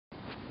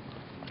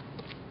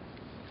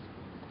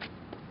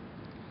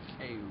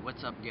Hey,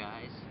 what's up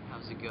guys?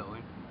 How's it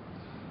going?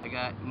 I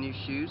got new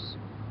shoes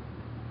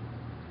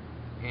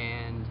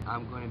and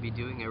I'm going to be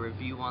doing a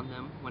review on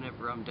them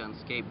whenever I'm done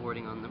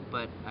skateboarding on them,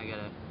 but I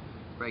gotta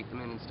break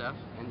them in and stuff.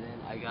 And then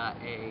I got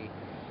a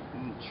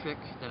trick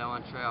that I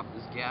want to try off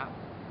this Gap,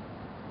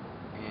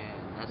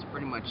 and that's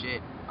pretty much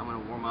it. I'm going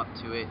to warm up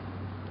to it,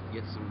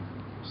 get some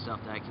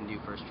stuff that I can do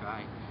first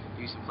try,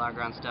 do some flat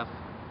ground stuff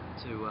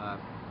to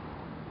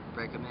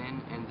break them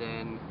in, and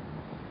then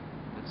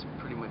that's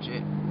pretty much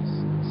it.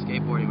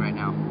 Skateboarding right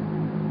now.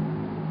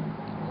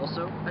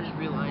 Also, I just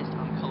realized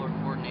I'm color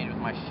coordinated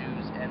with my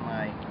shoes and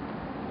my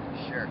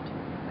shirt.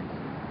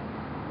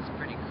 It's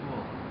pretty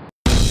cool.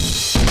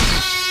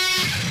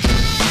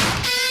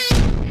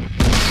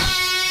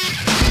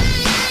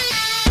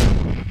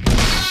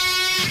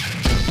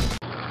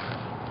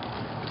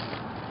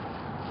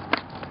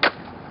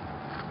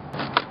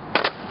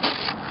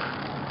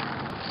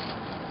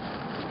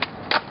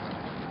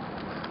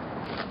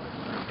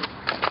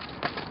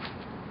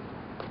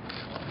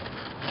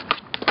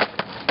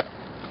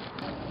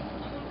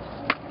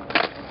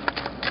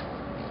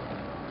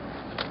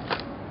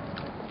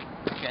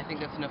 I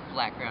think that's enough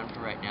flat ground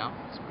for right now.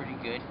 It's pretty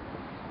good.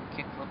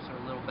 Kick flips are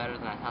a little better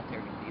than I thought they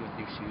were going to be with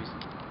new shoes.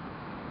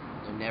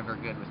 They're never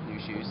good with new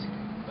shoes,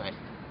 but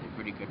they're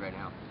pretty good right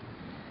now.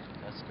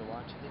 Let's go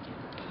on to the game.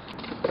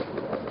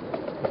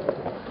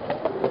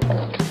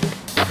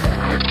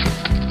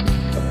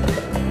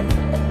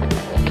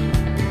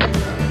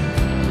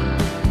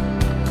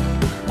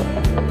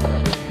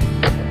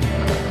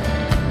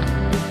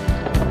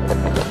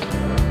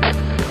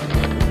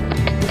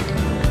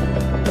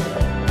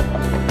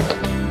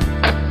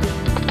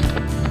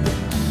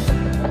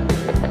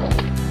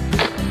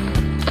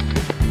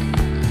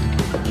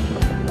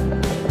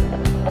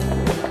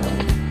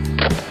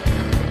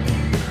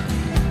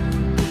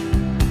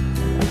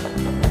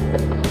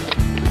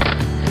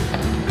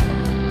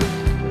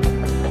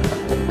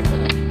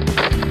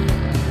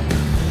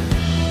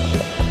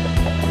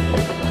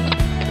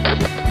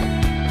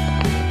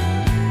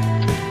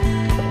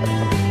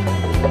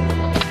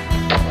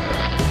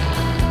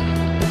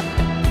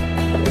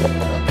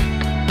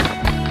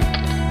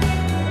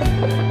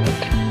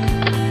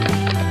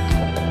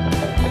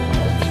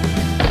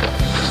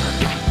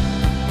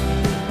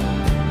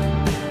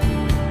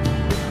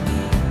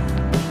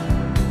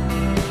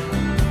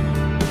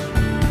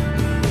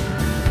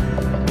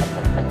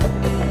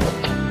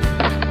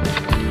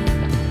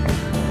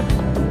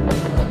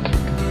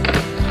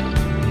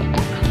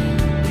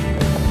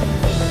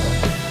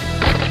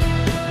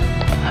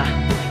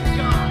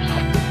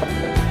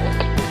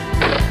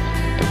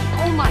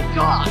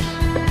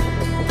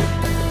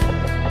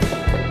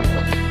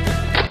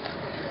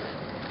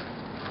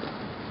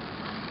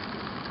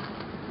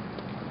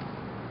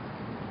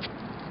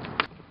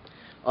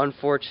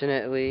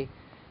 Unfortunately,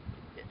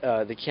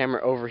 the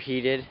camera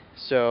overheated,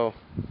 so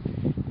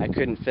I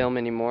couldn't film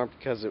anymore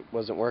because it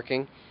wasn't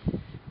working.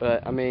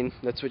 But I mean,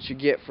 that's what you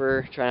get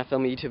for trying to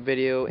film a YouTube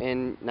video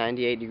in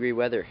 98-degree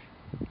weather.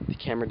 The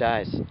camera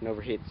dies and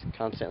overheats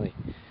constantly.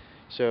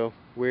 So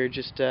we're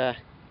just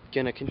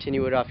gonna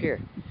continue it off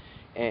here.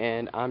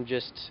 And I'm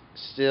just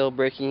still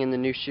breaking in the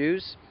new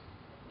shoes,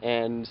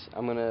 and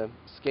I'm gonna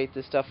skate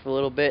this stuff for a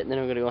little bit, and then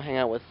I'm gonna go hang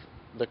out with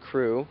the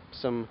crew,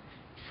 some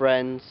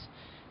friends,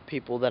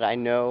 people that I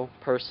know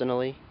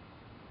personally,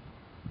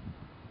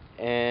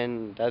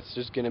 and that's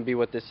just gonna be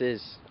what this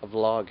is, a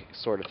vlog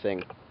sort of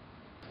thing.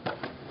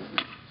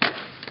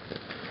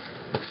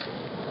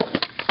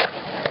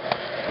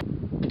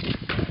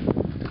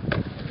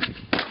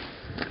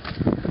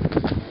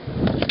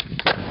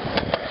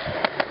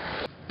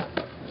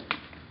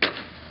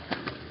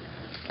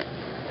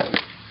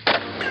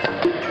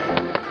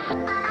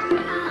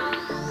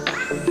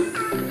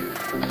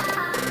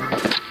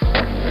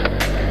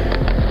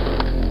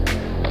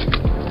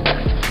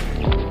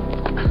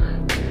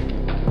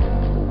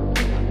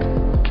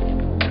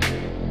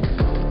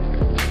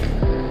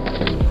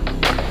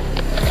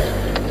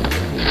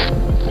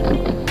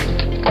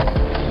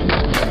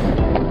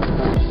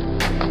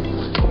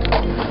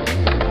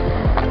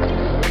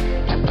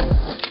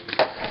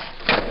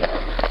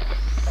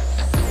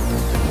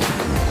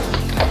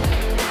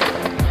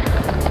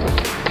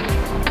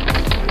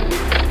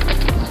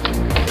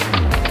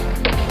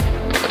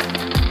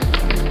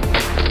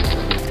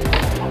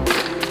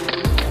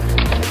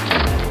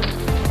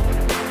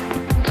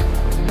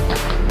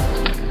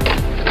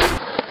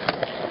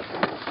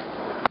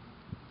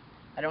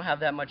 I don't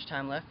have that much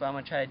time left, but I'm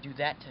going to try to do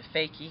that to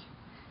fakie,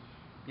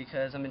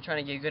 because I've been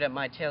trying to get good at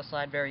my tail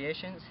slide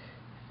variations,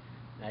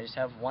 and I just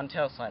have one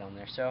tail slide on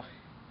there. So,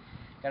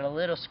 got a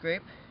little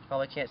scrape,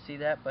 probably can't see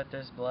that, but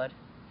there's blood.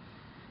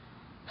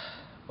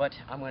 But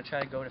I'm going to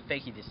try to go to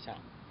fakie this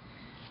time.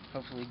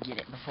 Hopefully get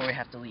it before we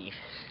have to leave.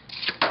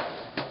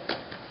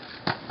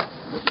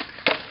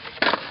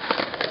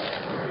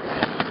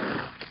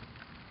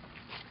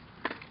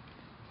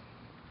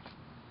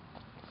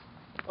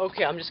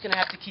 Okay, I'm just gonna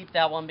have to keep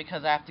that one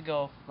because I have to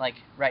go, like,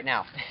 right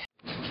now.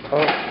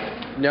 Oh,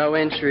 no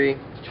entry.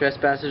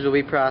 Trespassers will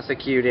be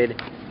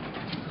prosecuted.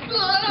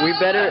 We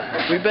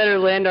better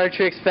land our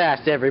tricks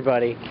fast,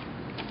 everybody.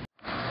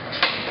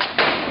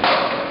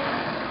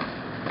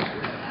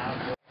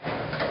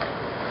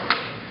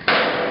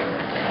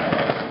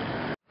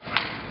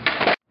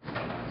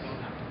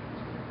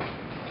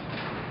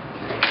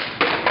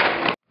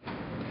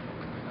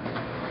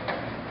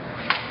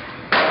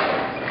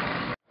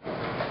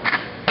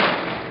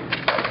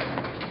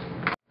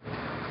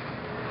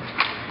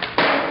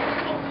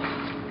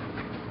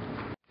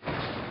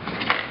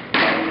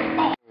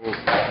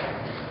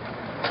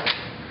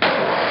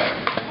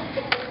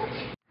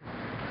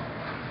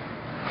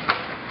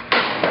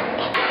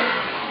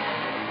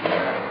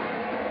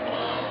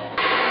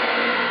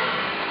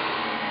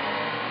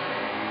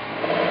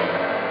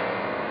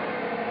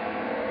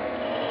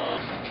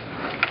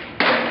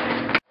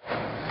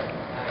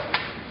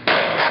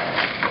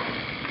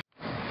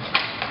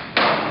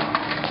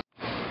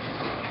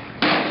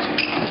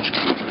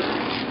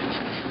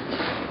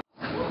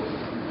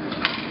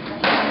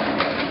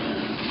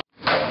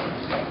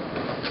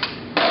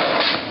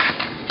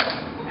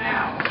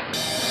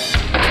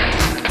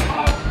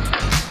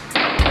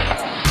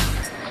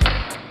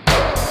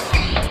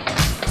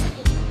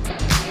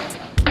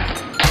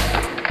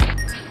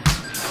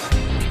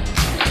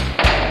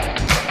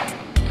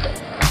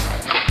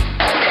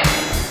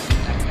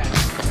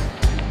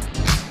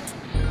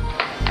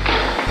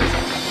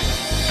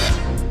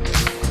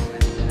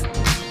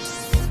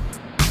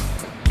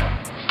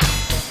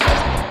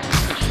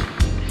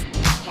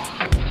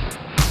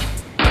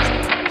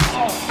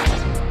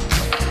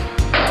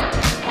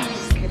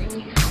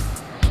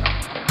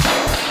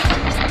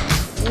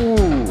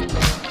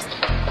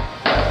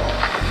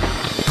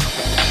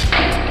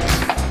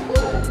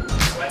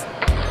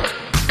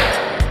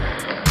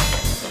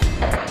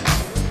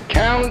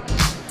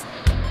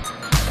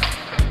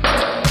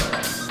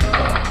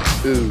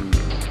 Ooh.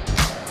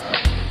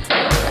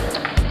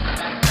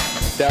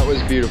 That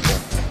was beautiful.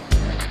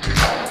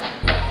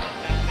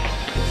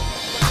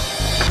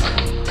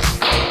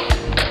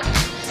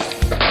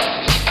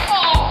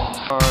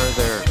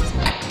 Farther.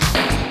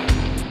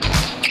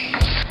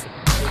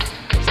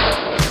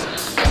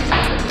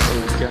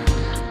 Oh, God.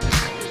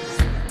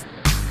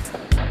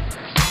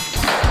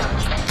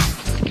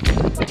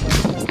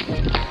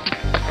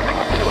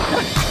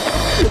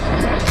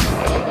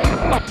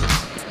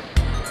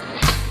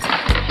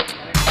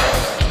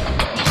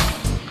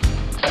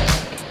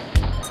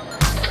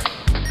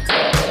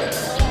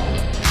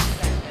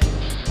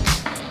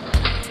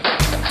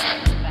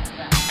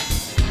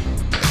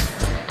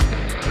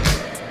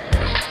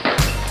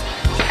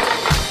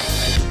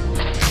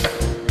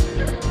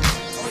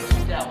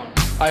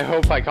 I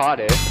hope I caught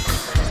it.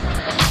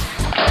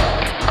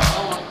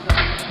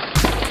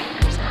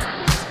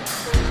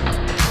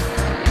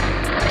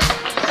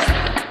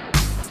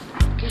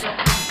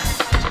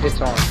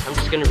 It's on. I'm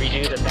just gonna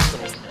redo the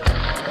second one.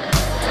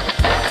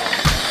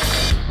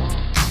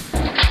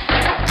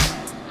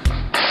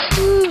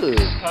 Ooh.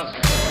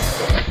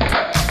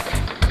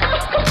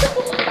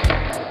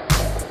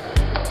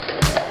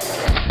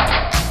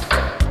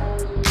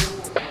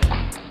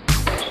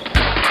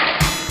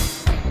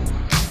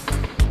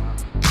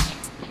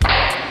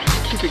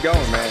 Keep it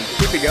going, man.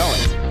 Keep it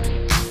going.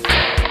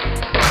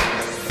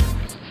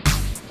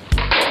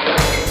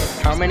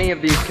 How many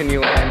of these can you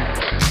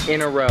land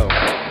in a row?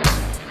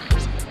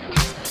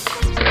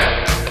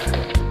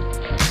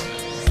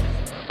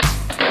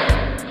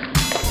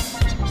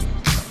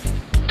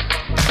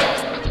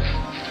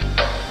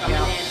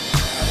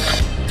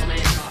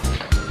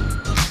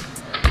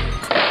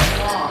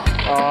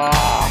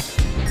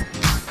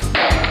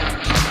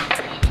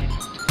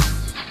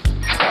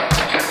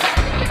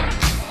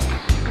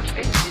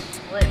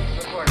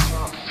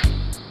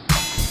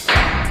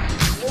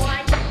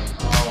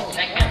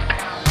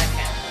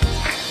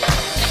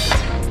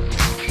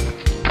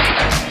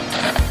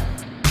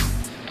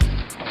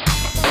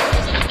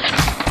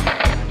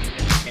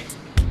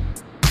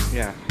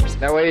 Yeah,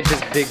 that way it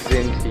just digs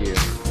into you.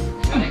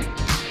 Ready?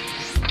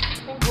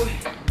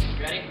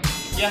 Ready?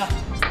 Yeah.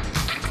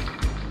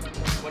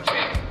 What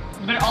trick?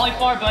 You better ollie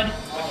far, bud.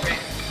 What trick?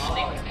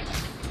 Ollie?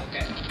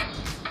 Okay.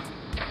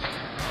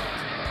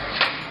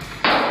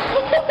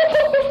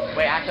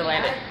 Wait, I have to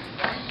land it.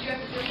 I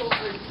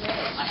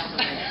have to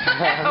land it.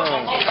 I have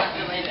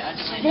to land it. I have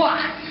to land it.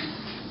 What?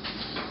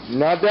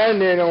 Not that,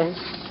 Daniel.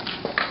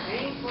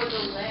 Aim for the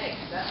legs.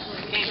 That's what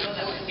you can't go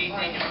that way. See,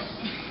 Daniel.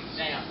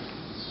 Daniel.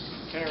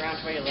 Turn around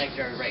to where your legs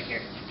are right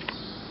here.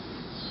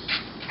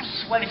 I'm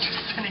sweating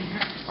just standing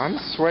here. I'm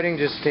sweating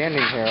just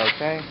standing here,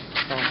 okay?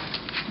 Oh.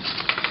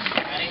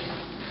 Ready?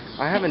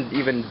 I haven't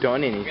even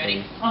done anything.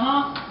 Ready?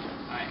 Uh-huh.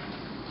 Alright.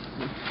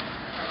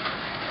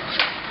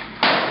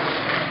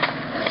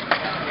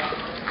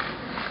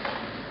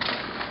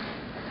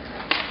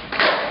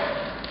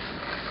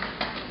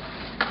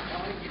 I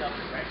want to get up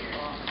right here.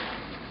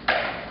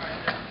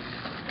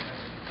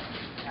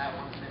 That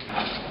one's in.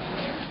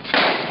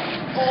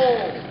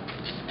 Oh!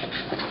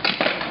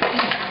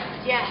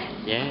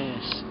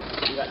 Yes.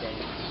 You got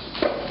Daniel.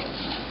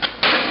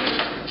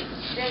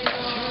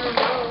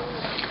 Daniel.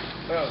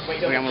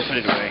 Okay, I'm gonna put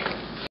it away.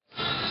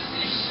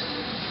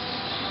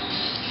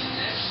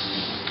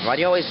 Why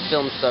do you always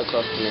film so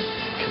close to me?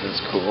 Because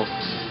it's cool.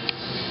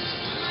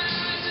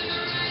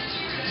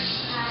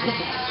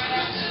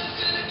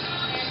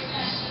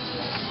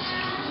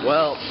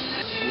 Well,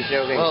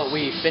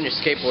 we finished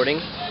skateboarding.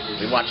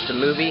 We watched a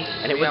movie,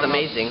 and it was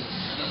amazing.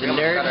 The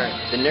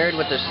nerd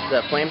with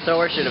the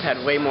flamethrower should have had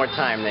way more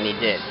time than he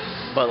did,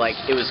 but like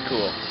it was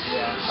cool.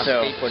 Yeah.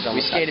 So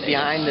we skated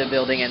behind the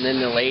building, and then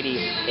the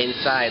lady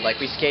inside, like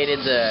we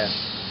skated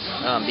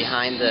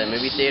behind the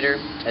movie theater,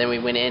 and then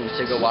we went in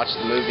to go watch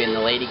the movie, and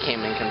the lady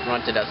came and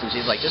confronted us, and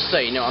she's like, "Just so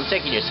you know, I'm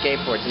taking your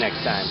skateboards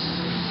next time."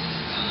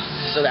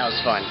 So that was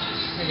fun.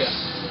 Yeah.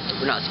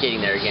 We're not skating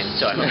there again,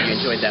 so I hope you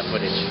enjoyed that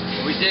footage.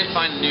 We did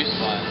find a new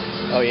spot.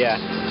 Oh yeah.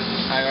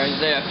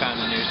 Isaiah found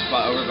a new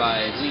spot over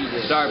by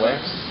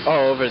Starbucks.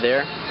 Oh, over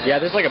there? Yeah,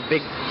 there's like a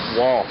big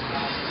wall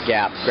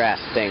gap, grass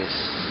things.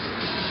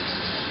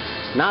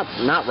 Not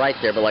right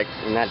there, but like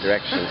in that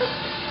direction.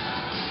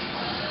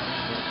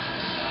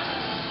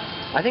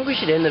 I think we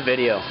should end the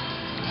video.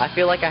 I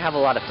feel like I have a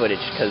lot of footage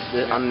because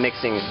I'm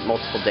mixing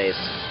multiple days.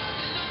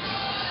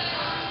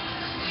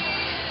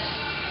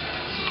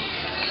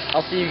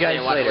 I'll see you guys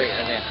later.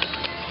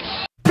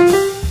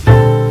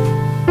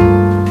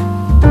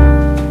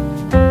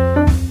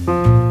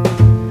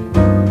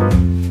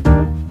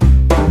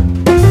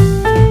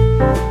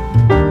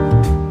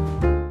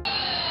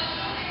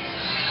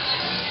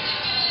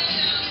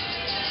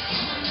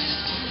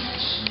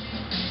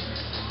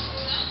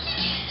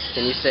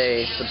 Can you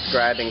say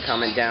subscribe and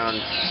comment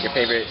down your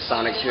favorite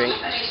Sonic drink?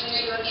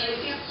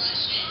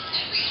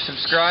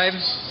 Subscribe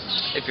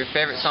if your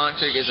favorite Sonic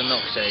drink is a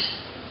milkshake.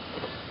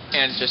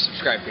 And just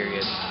subscribe,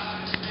 period.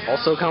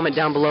 Also comment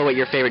down below what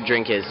your favorite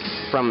drink is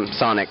from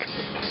Sonic.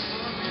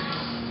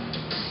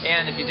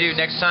 And if you do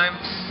next time,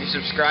 you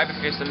subscribe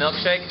if it's a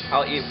milkshake,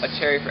 I'll eat a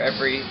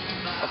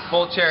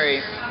full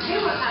cherry,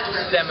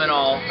 stem and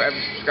all, for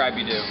every subscribe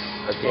you do.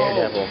 A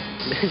daredevil.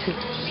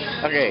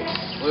 Okay.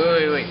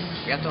 Wait.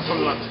 We have to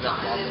hold on to that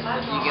wall.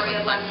 If you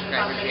get like 5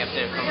 subscribers, we have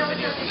to film a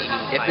video of him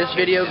eating If this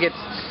video gets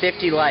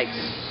 50 likes,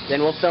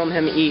 then we'll film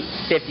him eat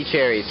 50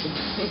 cherries.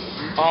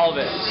 All of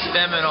it,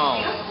 stem and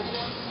all.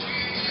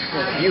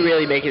 You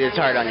really make it this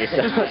hard on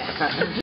yourself.